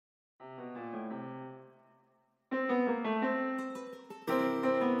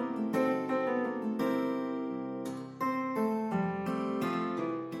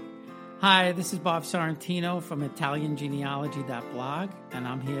Hi, this is Bob Sorrentino from ItalianGenealogy.blog, and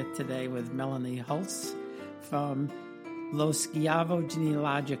I'm here today with Melanie Holtz from Lo Schiavo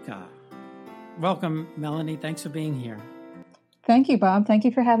Genealogica. Welcome, Melanie. Thanks for being here. Thank you, Bob. Thank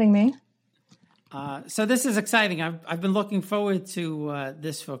you for having me. So this is exciting. I've been looking forward to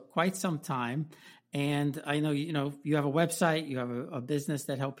this for quite some time, and I know you have a website, you have a business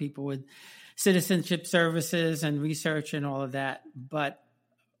that help people with citizenship services and research and all of that. But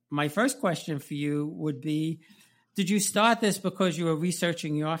my first question for you would be, did you start this because you were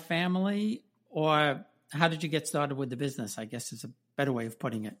researching your family, or how did you get started with the business? I guess is a better way of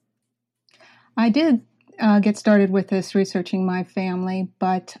putting it. I did get started with this researching my family,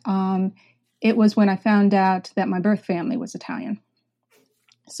 but it was when I found out that my birth family was Italian.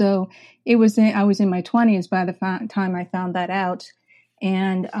 So I was in my 20s by the time I found that out,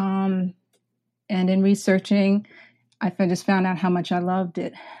 and in researching, I just found out how much I loved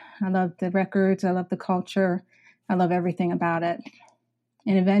it. I loved the records. I loved the culture. I love everything about it.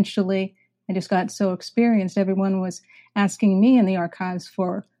 And eventually, I just got so experienced. Everyone was asking me in the archives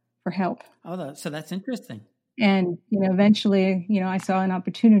for help. Oh, so that's interesting. And, eventually, I saw an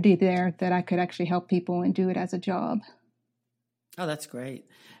opportunity there that I could actually help people and do it as a job. Oh, that's great.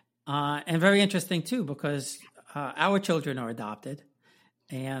 And very interesting, too, because our children are adopted.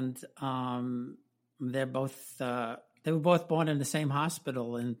 And they were both born in the same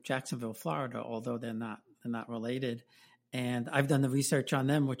hospital in Jacksonville, Florida, although they're not related. And I've done the research on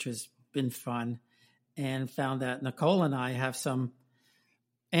them, which has been fun, and found that Nicole and I have some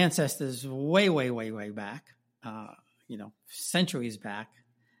ancestors way, way, way, way back, centuries back,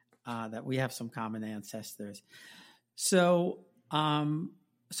 that we have some common ancestors. So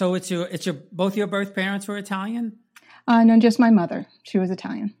it's your both your birth parents were Italian? No, just my mother. She was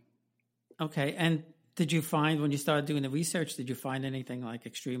Italian. Okay. And did you find, when you started doing the research, did you find anything like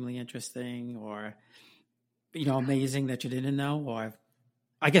extremely interesting or, amazing that you didn't know? Or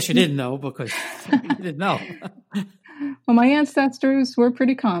I guess you didn't know because you didn't know. Well, my ancestors were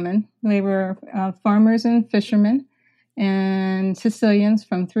pretty common. They were farmers and fishermen and Sicilians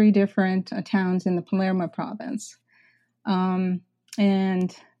from 3 different towns in the Palermo province. And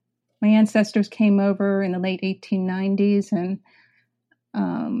my ancestors came over in the late 1890s and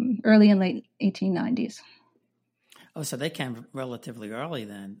early and late 1890s. Oh, so they came relatively early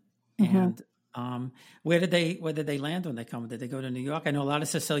then. Mm-hmm. And where did they land when they come? Did they go to New York? I know a lot of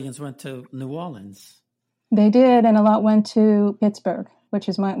Sicilians went to New Orleans. They did, and a lot went to Pittsburgh, which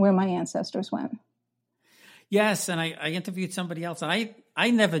is where my ancestors went. Yes, and I interviewed somebody else, and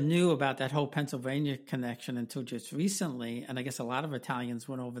I never knew about that whole Pennsylvania connection until just recently. And I guess a lot of Italians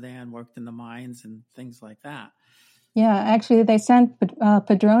went over there and worked in the mines and things like that. Yeah, actually, they sent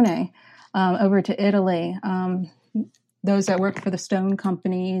Padrone over to Italy. Those that worked for the stone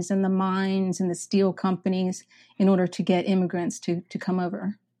companies and the mines and the steel companies in order to get immigrants to come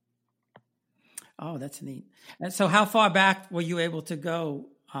over. Oh, that's neat. And so how far back were you able to go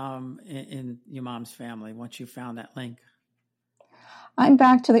in your mom's family once you found that link? I'm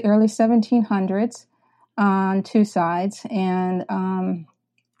back to the early 1700s on 2 sides and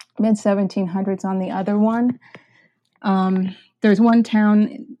mid 1700s on the other one. There's one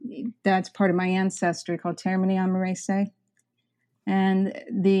town that's part of my ancestry called Termini Amarese, and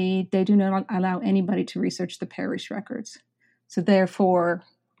they do not allow anybody to research the parish records. So therefore,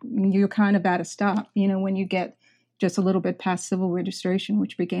 you're kind of at a stop, when you get just a little bit past civil registration,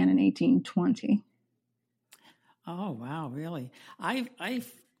 which began in 1820. Oh, wow, really?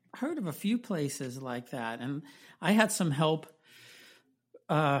 I've heard of a few places like that, and I had some help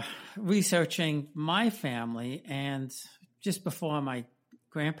researching my family, and just before my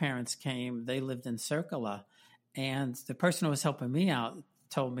grandparents came, they lived in Circola, and the person who was helping me out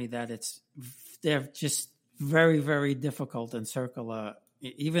told me that they're just very, very difficult in Circola,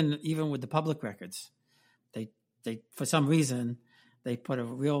 even with the public records. They for some reason they put a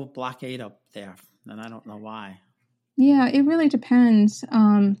real blockade up there, and I don't know why. Yeah, it really depends.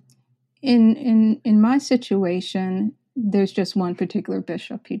 In my situation, there's just one particular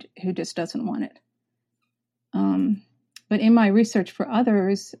bishop who just doesn't want it. But in my research for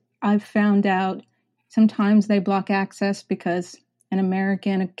others, I've found out sometimes they block access because an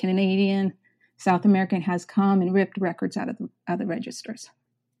American, a Canadian, South American has come and ripped records out of the registers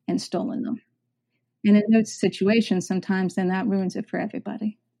and stolen them. And in those situations, sometimes then that ruins it for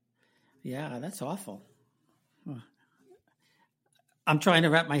everybody. Yeah, that's awful. I'm trying to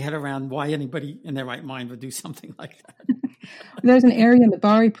wrap my head around why anybody in their right mind would do something like that. There's an area in the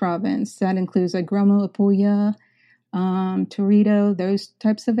Bari province that includes like Gromo, Apulia, Torito, those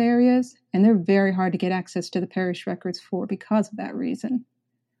types of areas. And they're very hard to get access to the parish records for because of that reason.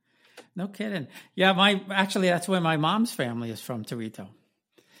 No kidding. Yeah, actually that's where my mom's family is from, Torito.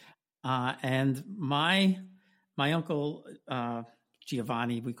 And my uncle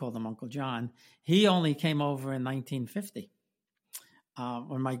Giovanni, we call him Uncle John. He only came over in 1950.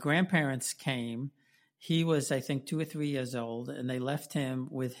 When my grandparents came, he was, I think, 2 or 3 years old, and they left him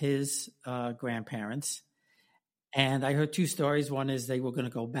with his grandparents. And I heard 2 stories. One is they were going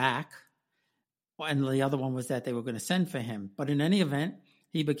to go back, and the other one was that they were going to send for him. But in any event,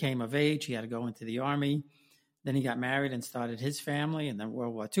 he became of age. He had to go into the army. Then he got married and started his family, and then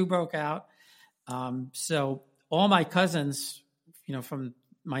World War II broke out. So all my cousins, from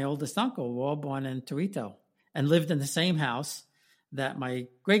my oldest uncle, were all born in Torito and lived in the same house that my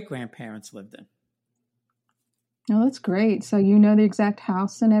great-grandparents lived in. Oh, that's great. So you know the exact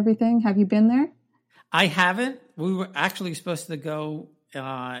house and everything. Have you been there? I haven't. We were actually supposed to go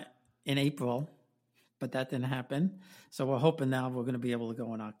in April, but that didn't happen. So we're hoping now we're going to be able to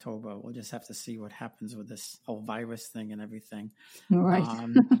go in October. We'll just have to see what happens with this whole virus thing and everything. Right.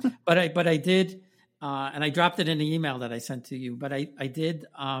 But I did, and I dropped it in the email that I sent to you. But I did.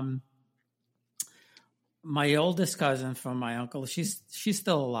 My oldest cousin from my uncle, she's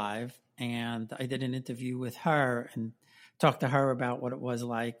still alive, and I did an interview with her and talked to her about what it was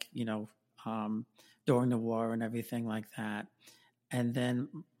like, during the war and everything like that. And then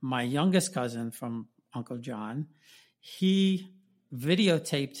my youngest cousin from Uncle John, he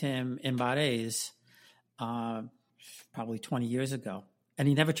videotaped him in Barres probably 20 years ago, and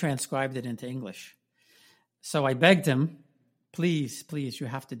he never transcribed it into English. So I begged him, please, you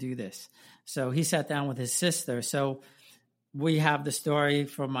have to do this. So he sat down with his sister. So we have the story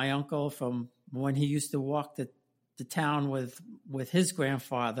from my uncle from when he used to walk the town with his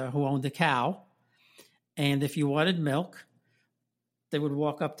grandfather, who owned a cow. And if you wanted milk, they would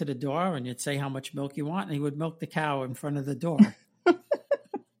walk up to the door and you'd say how much milk you want, and he would milk the cow in front of the door.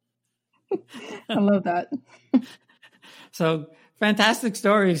 I love that. So fantastic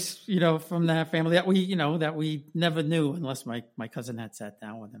stories, from that family that we never knew unless my cousin had sat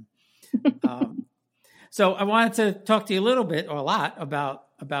down with him. So I wanted to talk to you a little bit or a lot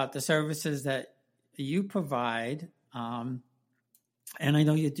about the services that you provide. And I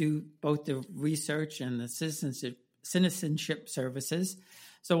know you do both the research and the citizenship services.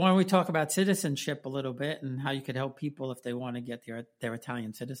 So why don't we talk about citizenship a little bit and how you could help people if they want to get their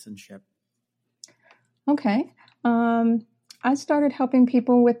Italian citizenship? Okay. I started helping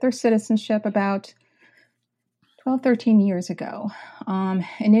people with their citizenship about 12, 13 years ago.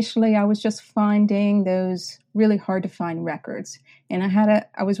 Initially, I was just finding those really hard to find records. And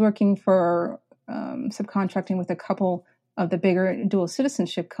I was working for subcontracting with a couple of the bigger dual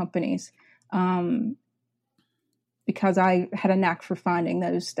citizenship companies because I had a knack for finding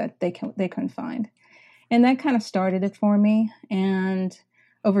those that they couldn't find. And that kind of started it for me. And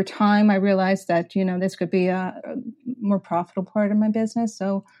over time, I realized that, this could be a more profitable part of my business.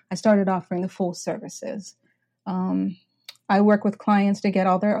 So I started offering the full services. I work with clients to get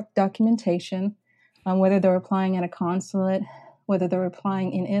all their documentation, whether they're applying at a consulate, whether they're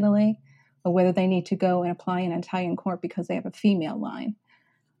applying in Italy, or whether they need to go and apply in an Italian court because they have a female line.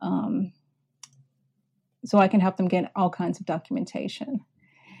 So I can help them get all kinds of documentation.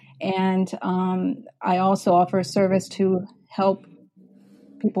 And I also offer a service to help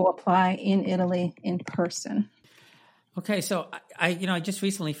people apply in Italy in person. Okay, so I just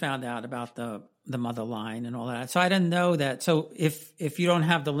recently found out about the mother line and all that. So I didn't know that. So if you don't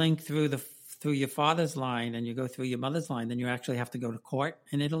have the link through your father's line and you go through your mother's line, then you actually have to go to court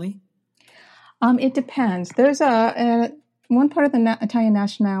in Italy? It depends. There's one part of the Italian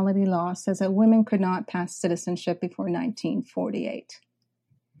nationality law says that women could not pass citizenship before 1948.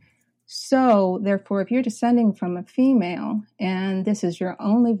 So, therefore, if you're descending from a female and this is your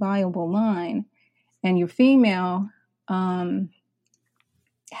only viable line, and your female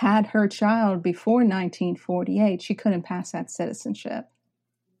had her child before 1948, she couldn't pass that citizenship.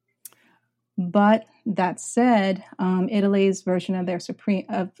 But that said, Italy's version of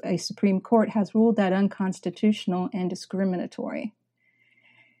a Supreme Court has ruled that unconstitutional and discriminatory.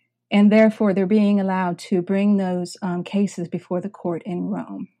 And therefore, they're being allowed to bring those cases before the court in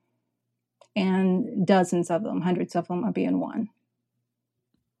Rome. And dozens of them, hundreds of them are being won.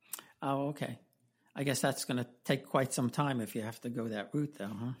 Oh, okay. I guess that's going to take quite some time if you have to go that route, though,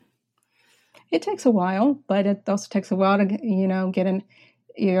 huh? It takes a while, but it also takes a while to, get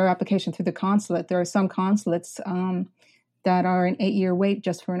your application through the consulate. There are some consulates that are an 8-year wait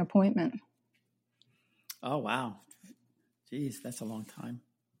just for an appointment. Oh, wow. Geez, that's a long time.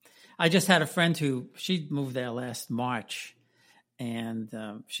 I just had a friend she moved there last March, and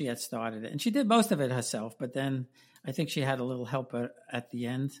she had started it. And she did most of it herself, but then I think she had a little help at the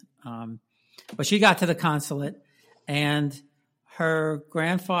end. But she got to the consulate, and her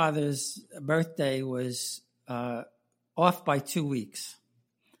grandfather's birthday was off by 2 weeks.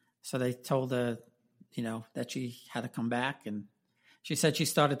 So they told her, that she had to come back. And she said she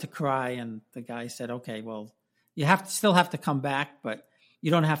started to cry. And the guy said, okay, well, you still have to come back, but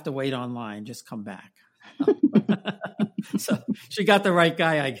you don't have to wait online. Just come back. So she got the right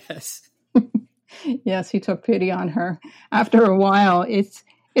guy, I guess. Yes, he took pity on her. After a while, it's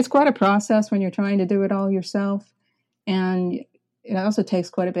quite a process when you're trying to do it all yourself. And it also takes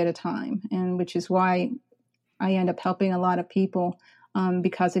quite a bit of time, and which is why I end up helping a lot of people,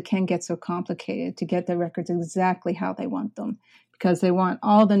 because it can get so complicated to get the records exactly how they want them, because they want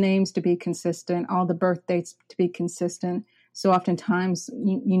all the names to be consistent, all the birth dates to be consistent. So oftentimes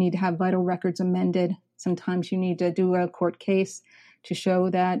you need to have vital records amended. Sometimes you need to do a court case to show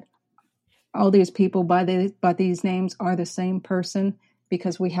that all these people by these names are the same person,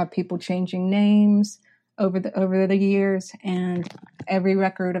 because we have people changing names over the years, and every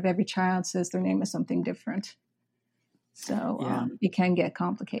record of every child says their name is something different. So it can get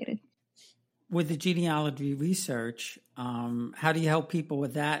complicated. With the genealogy research, how do you help people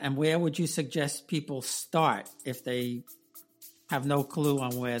with that? And where would you suggest people start if they have no clue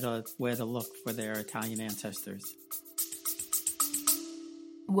on where to look for their Italian ancestors?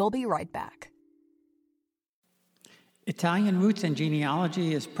 We'll be right back. Italian Roots and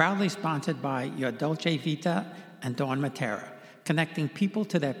Genealogy is proudly sponsored by Your Dolce Vita and Dawn Matera, connecting people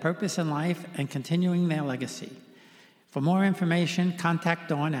to their purpose in life and continuing their legacy. For more information, contact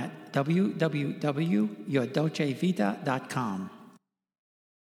Dawn at www.yourdolcevita.com.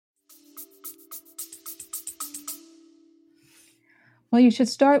 Well, you should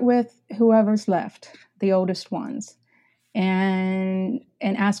start with whoever's left, the oldest ones, and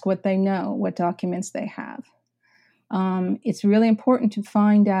ask what they know, what documents they have. It's really important to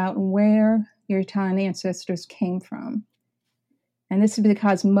find out where your Italian ancestors came from. And this is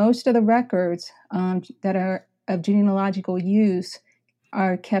because most of the records that are of genealogical use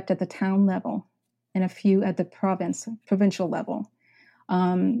are kept at the town level and a few at the provincial level.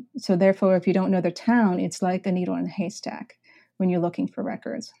 So therefore, if you don't know the town, it's like a needle in a haystack when you're looking for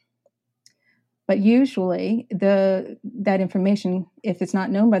records. But usually that information, if it's not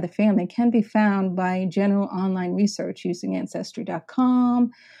known by the family, can be found by general online research using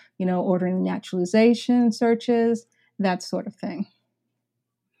Ancestry.com, ordering naturalization searches, that sort of thing.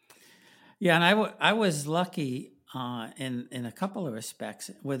 Yeah, and I was lucky in a couple of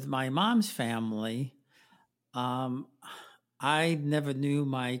respects. With my mom's family, I never knew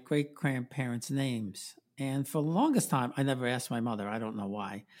my great-grandparents' names. And for the longest time, I never asked my mother. I don't know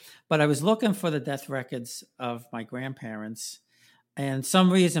why. But I was looking for the death records of my grandparents. And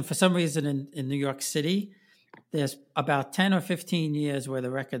for some reason in New York City, there's about 10 or 15 years where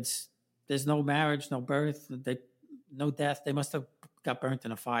the records, there's no marriage, no birth, no death. They must have got burnt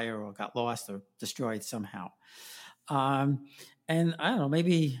in a fire or got lost or destroyed somehow. And I don't know,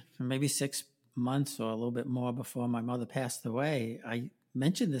 maybe 6 months or a little bit more before my mother passed away, I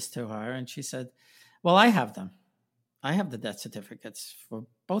mentioned this to her, and she said, well, I have them. I have the death certificates for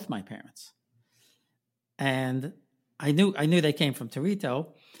both my parents. And I knew they came from Torito,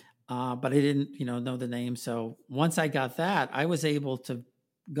 but I didn't, know the name. So once I got that, I was able to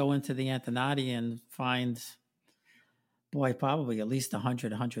go into the Antonati and find, probably at least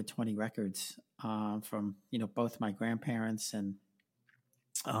 100, 120 records from, both my grandparents and,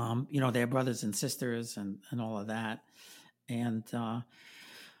 their brothers and sisters and all of that. And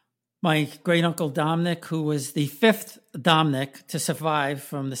my great uncle Dominic, who was the fifth Dominic to survive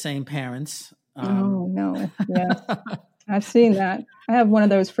from the same parents. Oh, no. Yeah. I've seen that. I have one of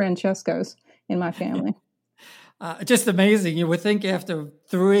those Francescos in my family. Just amazing. You would think after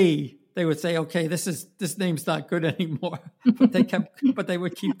 3, they would say, okay, this name's not good anymore. But they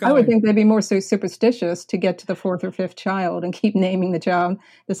would keep going. I would think they'd be more so superstitious to get to the 4th or 5th child and keep naming the child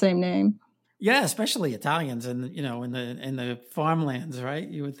the same name. Yeah, especially Italians and in the farmlands, right?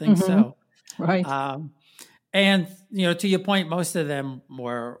 You would think so. Right. And to your point, most of them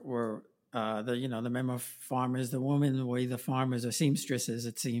were the men were farmers, the women were either farmers or seamstresses,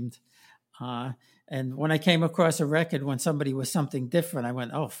 it seemed. And when I came across a record when somebody was something different, I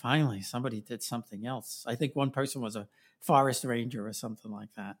went, oh, finally, somebody did something else. I think one person was a forest ranger or something like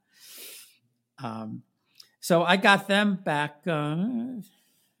that. So I got them back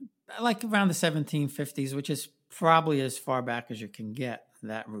like around the 1750s, which is probably as far back as you can get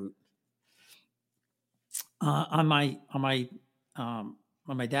that route. On my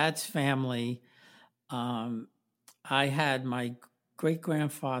dad's family, I had my great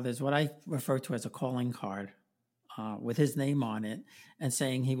grandfather's, what I refer to as a calling card, with his name on it and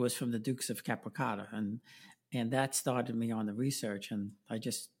saying he was from the Dukes of Capricotta. And that started me on the research. And I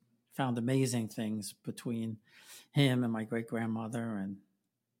just found amazing things between him and my great-grandmother and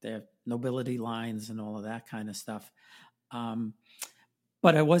their nobility lines and all of that kind of stuff.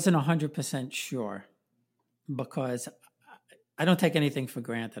 But I wasn't 100% sure because I don't take anything for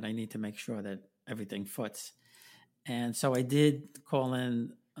granted. I need to make sure that everything foots. And so I did call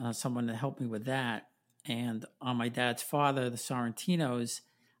in someone to help me with that. And on my dad's father, the Sorrentinos,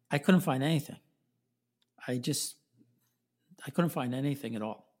 I couldn't find anything. I couldn't find anything at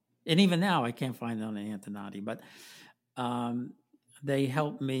all. And even now, I can't find it on the Antonati. But they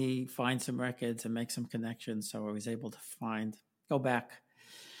helped me find some records and make some connections. So I was able to go back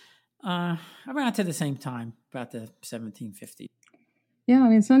around to the same time, about the 1750s. Yeah, I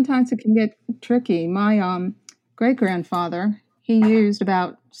mean, sometimes it can get tricky. My great-grandfather, he used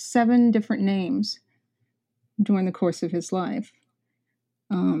about 7 different names during the course of his life.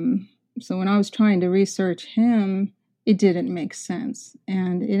 So when I was trying to research him, it didn't make sense.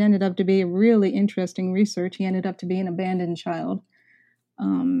 And it ended up to be a really interesting research. He ended up to be an abandoned child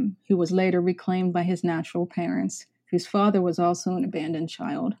who was later reclaimed by his natural parents, whose father was also an abandoned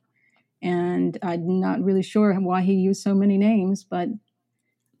child. And I'm not really sure why he used so many names, but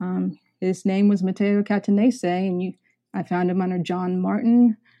his name was Matteo Catanese, and I found him under John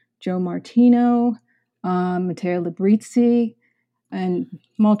Martin, Joe Martino, Matteo Librizzi, and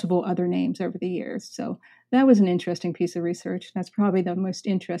multiple other names over the years. So that was an interesting piece of research. That's probably the most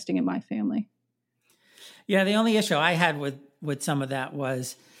interesting in my family. Yeah, the only issue I had with some of that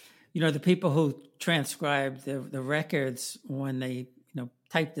was, the people who transcribed the records, when they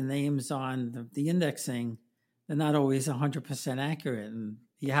type the names on the indexing, they're not always 100% accurate. And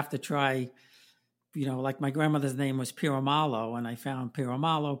you have to try, like my grandmother's name was Piramalo, and I found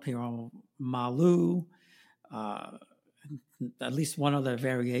Piramalo, Piramalu, at least one other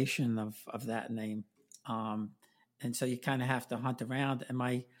variation of that name. And so you kind of have to hunt around. And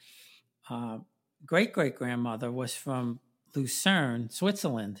my great-great-grandmother was from Lucerne,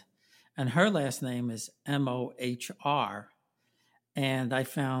 Switzerland, and her last name is Mohr. And I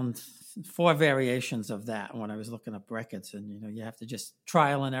found 4 variations of that when I was looking up records. And, you have to just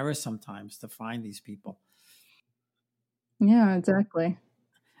trial and error sometimes to find these people. Yeah, exactly.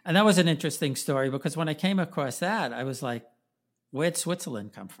 And that was an interesting story because when I came across that, I was like, where'd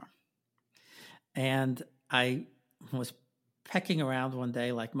Switzerland come from? And I was pecking around one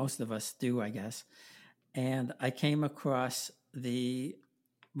day, like most of us do, I guess. And I came across the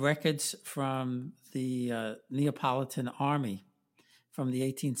records from the Neapolitan army from the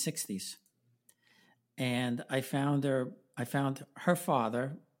 1860s. And I found her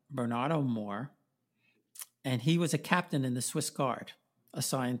father, Bernardo Mohr, and he was a captain in the Swiss Guard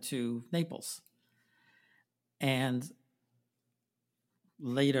assigned to Naples. And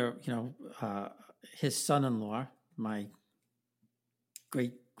later, his son-in-law, my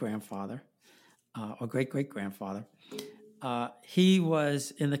great-grandfather, or great-great-grandfather, he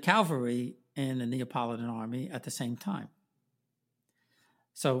was in the cavalry in the Neapolitan army at the same time.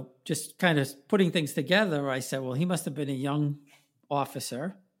 So just kind of putting things together, I said, well, he must have been a young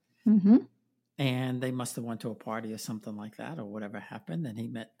officer, and they must have went to a party or something like that, or whatever happened. And he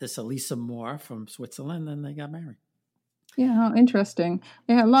met this Elisa Mohr from Switzerland, and they got married. Yeah, how interesting.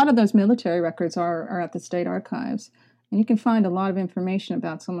 Yeah, a lot of those military records are at the state archives, and you can find a lot of information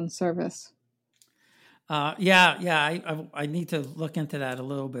about someone's service. I need to look into that a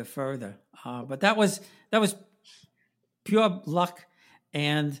little bit further. But that was pure luck.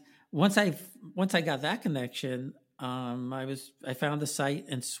 And once I got that connection, I found a site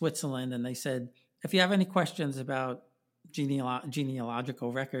in Switzerland, and they said, if you have any questions about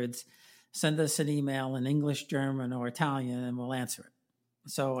genealogical records, send us an email in English, German, or Italian, and we'll answer it.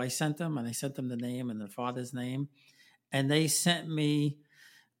 So I sent them the name and the father's name, and they sent me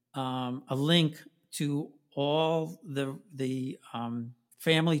a link to all the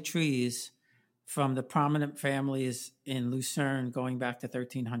family trees from the prominent families in Lucerne going back to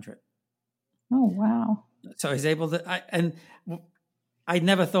 1300. Oh, wow. So I was able to, I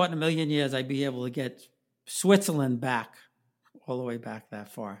never thought in a million years I'd be able to get Switzerland back, all the way back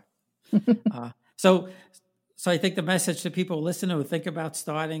that far. So I think the message to people listening who think about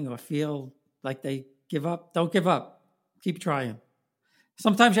starting or feel like they give up, don't give up. Keep trying.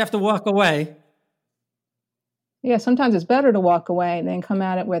 Sometimes you have to walk away. Yeah, sometimes it's better to walk away than come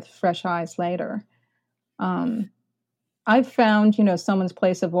at it with fresh eyes later. I've found, someone's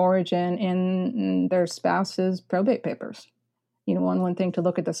place of origin in their spouse's probate papers. One thing to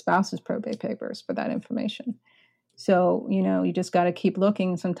look at the spouse's probate papers for that information. So, you just got to keep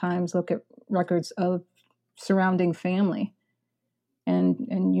looking. Sometimes look at records of surrounding family,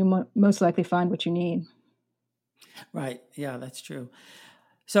 and you most likely find what you need. Right. Yeah, that's true.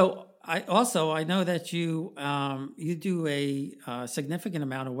 So I know that you do a significant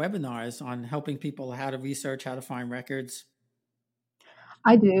amount of webinars on helping people how to research, how to find records.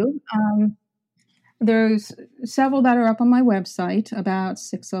 I do. There's several that are up on my website, about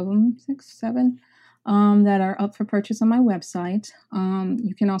six of them, six, seven, that are up for purchase on my website.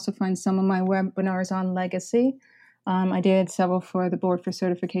 You can also find some of my webinars on legacy. I did several for the Board for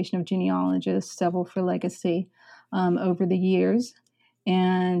Certification of Genealogists, several for legacy over the years,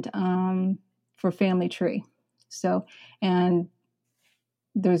 and for Family Tree. So, and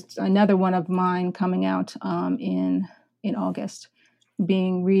there's another one of mine coming out in August,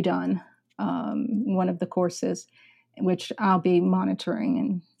 being redone, one of the courses, which I'll be monitoring,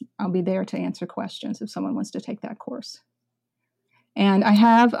 and I'll be there to answer questions if someone wants to take that course. And I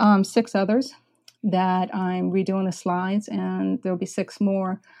have 6 others that I'm redoing the slides, and there'll be 6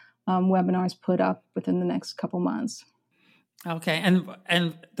 more webinars put up within the next couple months. Okay, and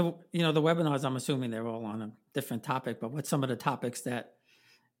the the webinars, I'm assuming they're all on a different topic, but what's some of the topics that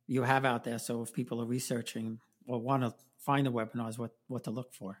you have out there? So if people are researching or want to find the webinars, what to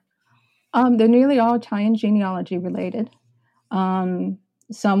look for? They're nearly all Italian genealogy related. Some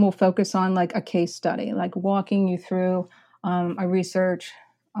will focus on like a case study, like walking you through a research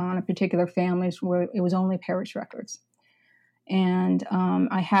on a particular family where it was only parish records. And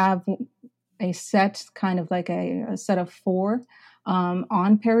I have a set, kind of like a set of 4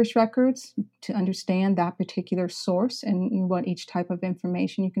 on parish records to understand that particular source and what each type of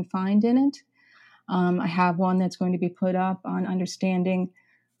information you can find in it. I have one that's going to be put up on understanding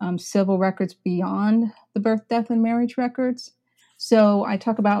civil records beyond the birth, death, and marriage records. So I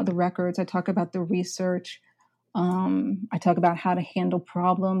talk about the records, I talk about the research, I talk about how to handle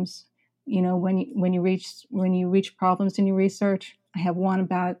problems. When you reach problems in your research. I have one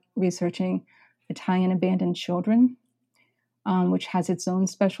about researching Italian abandoned children, which has its own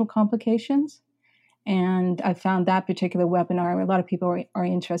special complications. And I found that particular webinar, a lot of people are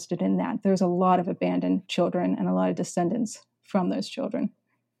interested in that. There's a lot of abandoned children and a lot of descendants from those children,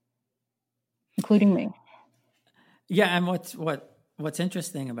 including me. Yeah, and what's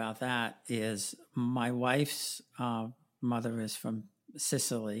interesting about that is my wife's mother is from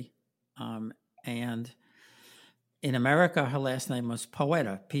Sicily, and in America, her last name was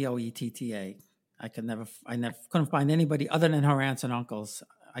Poetta, Poetta. I couldn't find anybody other than her aunts and uncles.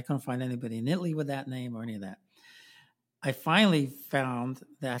 I couldn't find anybody in Italy with that name or any of that. I finally found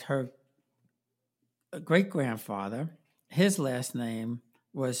that her great-grandfather, his last name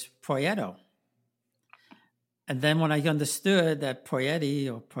was Proietto. And then when I understood that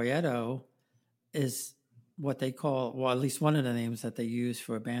Proietti or Proietto is what they call, well, at least one of the names that they use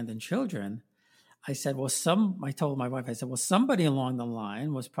for abandoned children, I said, I told my wife, I said, well, somebody along the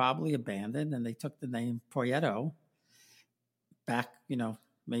line was probably abandoned and they took the name Proietto back,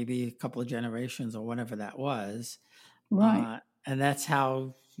 maybe a couple of generations or whatever that was. Right. And that's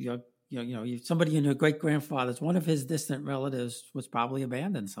how somebody in your great grandfather's, one of his distant relatives was probably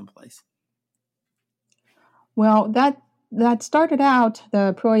abandoned someplace. Well, that started out,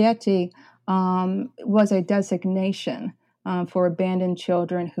 the Proietti was a designation for abandoned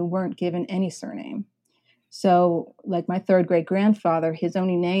children who weren't given any surname. So, like my 3rd great-grandfather, his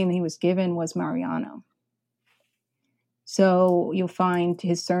only name he was given was Mariano. So you'll find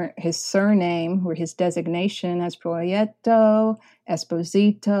his surname or his designation as Proietto,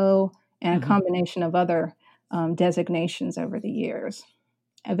 Esposito, and a combination of other designations over the years.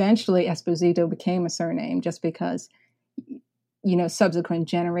 Eventually, Esposito became a surname just because, subsequent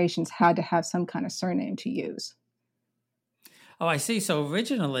generations had to have some kind of surname to use. Oh, I see. So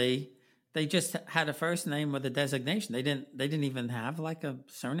originally, they just had a first name with a designation. They didn't even have like a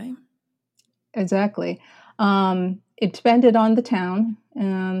surname? Exactly. It depended on the town.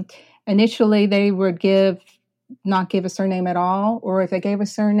 Initially, they would not give a surname at all, or if they gave a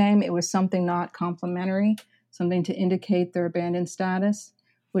surname, it was something not complimentary, something to indicate their abandoned status,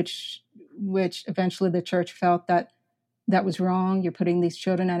 which eventually the church felt that was wrong. You're putting these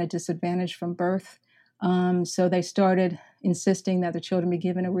children at a disadvantage from birth. So they started insisting that the children be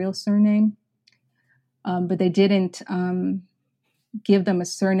given a real surname, but they didn't give them a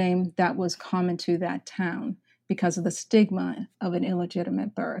surname that was common to that town because of the stigma of an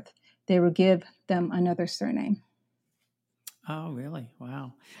illegitimate birth. They would give them another surname. Oh, really?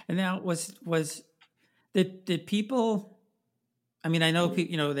 Wow. And now did people, I mean, I know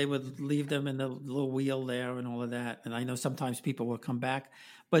people, they would leave them in the little wheel there and all of that. And I know sometimes people will come back,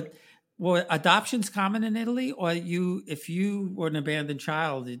 but Were adoptions common in Italy, or if you were an abandoned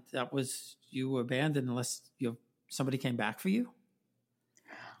child, you were abandoned unless somebody came back for you?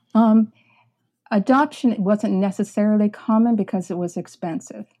 Adoption wasn't necessarily common because it was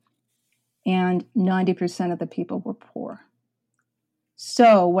expensive, and 90% of the people were poor.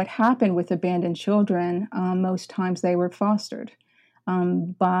 So what happened with abandoned children, most times they were fostered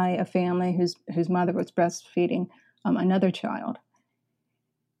by a family whose mother was breastfeeding another child.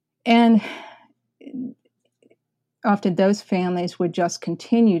 And often those families would just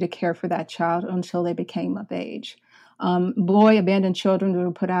continue to care for that child until they became of age. Abandoned children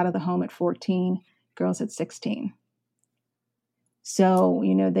were put out of the home at 14, girls at 16. So,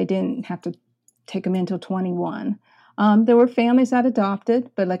 they didn't have to take them until 21. There were families that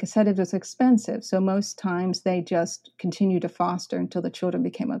adopted, but like I said, it was expensive. So most times they just continued to foster until the children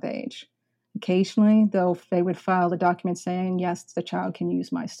became of age. Occasionally, though, they would file the document saying, yes, the child can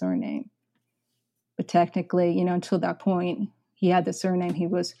use my surname. But technically, until that point, he had the surname he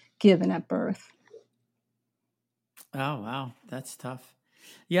was given at birth. Oh, wow. That's tough.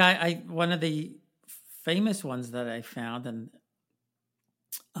 Yeah, one of the famous ones that I found, and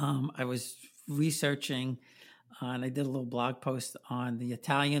I was researching, and I did a little blog post on the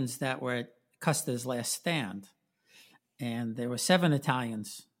Italians that were at Custer's last stand. And there were 7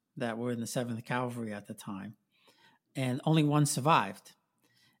 Italians that were in the 7th Cavalry at the time, and only one survived.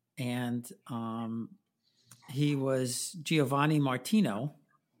 And he was Giovanni Martino,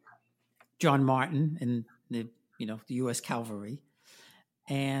 John Martin in the U.S. Cavalry.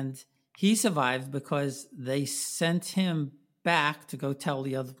 And he survived because they sent him back to go tell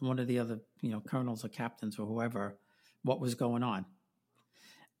one of the other colonels or captains or whoever what was going on.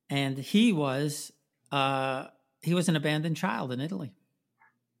 And he was an abandoned child in Italy.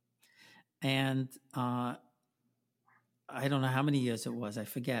 And I don't know how many years it was, I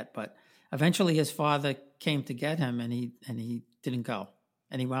forget, but eventually his father came to get him, and he didn't go.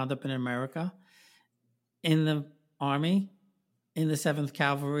 And he wound up in America in the Army, in the 7th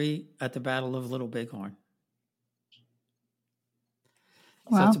Cavalry at the Battle of Little Bighorn.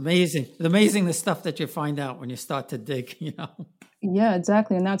 Wow. So it's amazing. It's amazing the stuff that you find out when you start to dig, Yeah,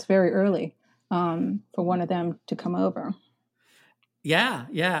 exactly. And that's very early for one of them to come over.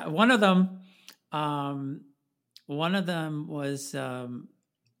 Yeah. One of them was, there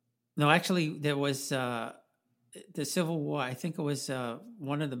was the Civil War. I think it was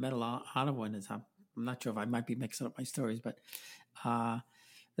one of the Medal of Honor winners. I'm not sure if I might be mixing up my stories, but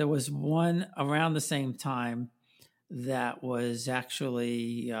there was one around the same time that was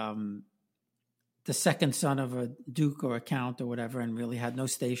actually the second son of a duke or a count or whatever, and really had no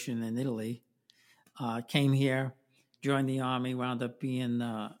station in Italy. Came here, joined the army, wound up being,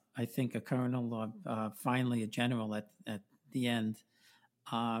 I think, a colonel or finally a general at the end,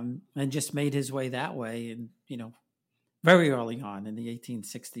 and just made his way that way. And, very early on in the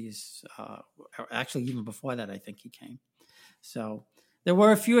 1860s, actually even before that, I think he came. So there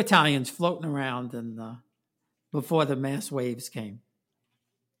were a few Italians floating around and before the mass waves came.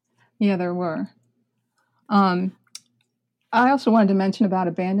 Yeah, there were. I also wanted to mention about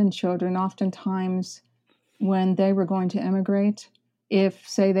abandoned children. Oftentimes, when they were going to immigrate, if,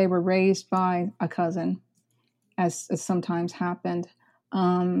 say, they were raised by a cousin, as sometimes happened,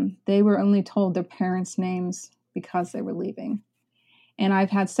 they were only told their parents' names because they were leaving. And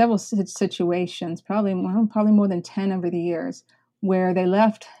I've had several situations, probably more than 10 over the years, where they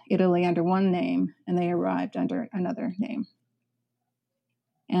left Italy under one name and they arrived under another name.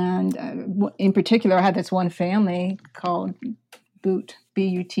 And in particular, I had this one family called Butt,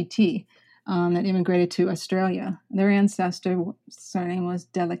 B-U-T-T, that immigrated to Australia. Their ancestor surname was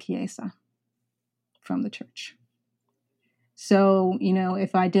Della Chiesa, from the church. So,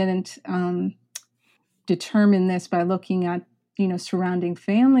 if I didn't determine this by looking at, surrounding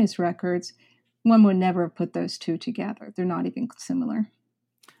families' records, one would never put those two together. They're not even similar.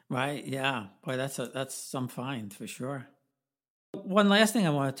 Right. Yeah. Boy, that's some find for sure. One last thing I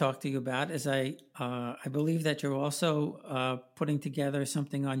want to talk to you about is I believe that you're also putting together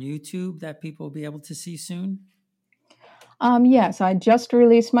something on YouTube that people will be able to see soon. Yes, I just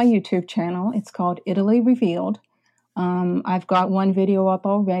released my YouTube channel. It's called Italy Revealed. I've got one video up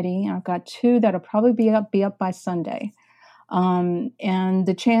already. I've got 2 that'll probably be up by Sunday. And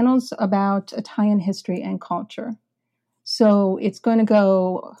the channel's about Italian history and culture. So it's going to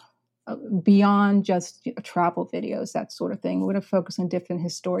go beyond just travel videos, that sort of thing. We're going to focus on different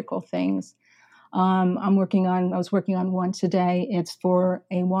historical things. I was working on one today. It's for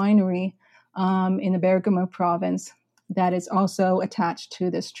a winery in the Bergamo province that is also attached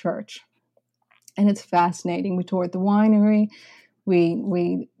to this church. And it's fascinating. We toured the winery.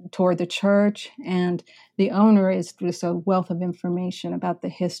 We toured the church, and the owner is just a wealth of information about the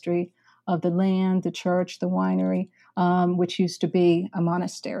history of the land, the church, the winery, which used to be a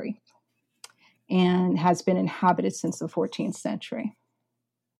monastery and has been inhabited since the 14th century.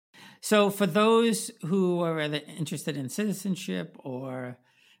 So for those who are either interested in citizenship or,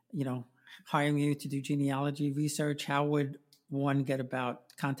 hiring you to do genealogy research, how would one get about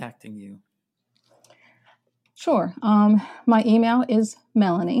contacting you? Sure. My email is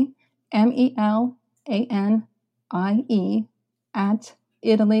Melanie, Melanie, at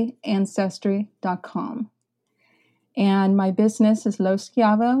italyancestry.com. And my business is Lo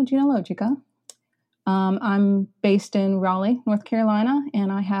Schiavo Genealogica. I'm based in Raleigh, North Carolina,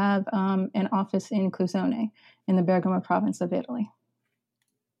 and I have an office in Clusone in the Bergamo province of Italy.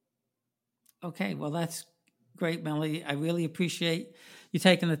 Okay, well, that's great, Melanie. I really appreciate you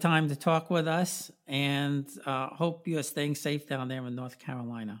taking the time to talk with us, and hope you're staying safe down there in North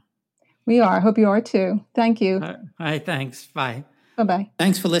Carolina. We are. I hope you are too. Thank you. All right, thanks. Bye. Bye-bye.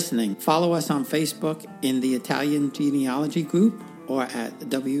 Thanks for listening. Follow us on Facebook in the Italian Genealogy Group or at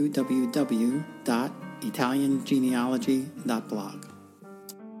www.italiangenealogy.blog.